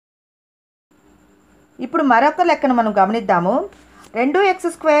ఇప్పుడు మరొక లెక్కను మనం గమనిద్దాము. 2x²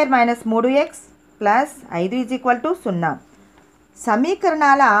 - 3x + 5 = 0.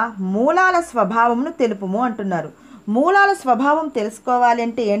 సమీకరణాల మూలాల స్వభావమును తెలుపుము అంటున్నారు. మూలాల స్వభావం తెలుసుకోవాలి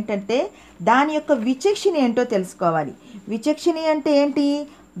అంటే ఏంటంటే దాని యొక్క విచక్షణ ఏంటో తెలుసుకోవాలి. విచక్షణ అంటే ఏంటి?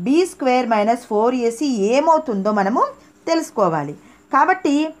 b² - 4ac ఏమవుతుందో మనము తెలుసుకోవాలి.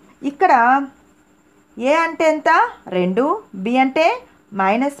 కాబట్టి ఇక్కడ ఏ అంటే ఎంత? 2, b అంటే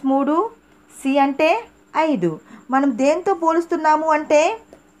 -3, c అంటే 5. మనం దేంతో పోలుస్తున్నాము అంటే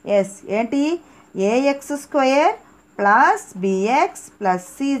ఏంటి? ax² + bx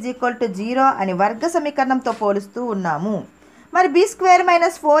 + c = 0 అని వర్గ సమీకరణంతో పోలుస్తూ ఉన్నాము. మరి b²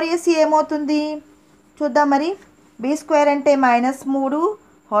 - 4ac ఏమవుతుంది చూద్దాం. మరి b² అంటే -3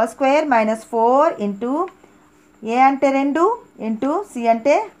 హోల్ స్క్వేర్ -4 ఇంటూ a అంటే 2 ఇంటూ c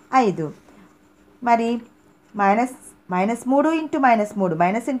అంటే 5. మరి -3 into -3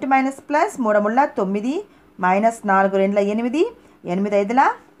 minus into minus plus 3 × 9 -4 × 2 8 8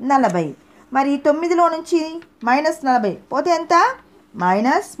 5 40. మరి 9లో నుంచి -40 పోతే ఎంత?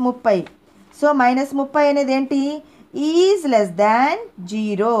 -30. సో -30 అనేది ఏంటి? ఈజ్ లెస్ దాన్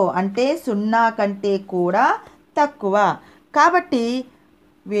 0 అంటే 0 కంటే కూడా తక్కువ. కాబట్టి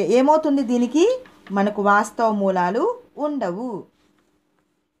ఏమవుతుంది? దీనికి మనకు వాస్తవ మూలాలు ఉండవు.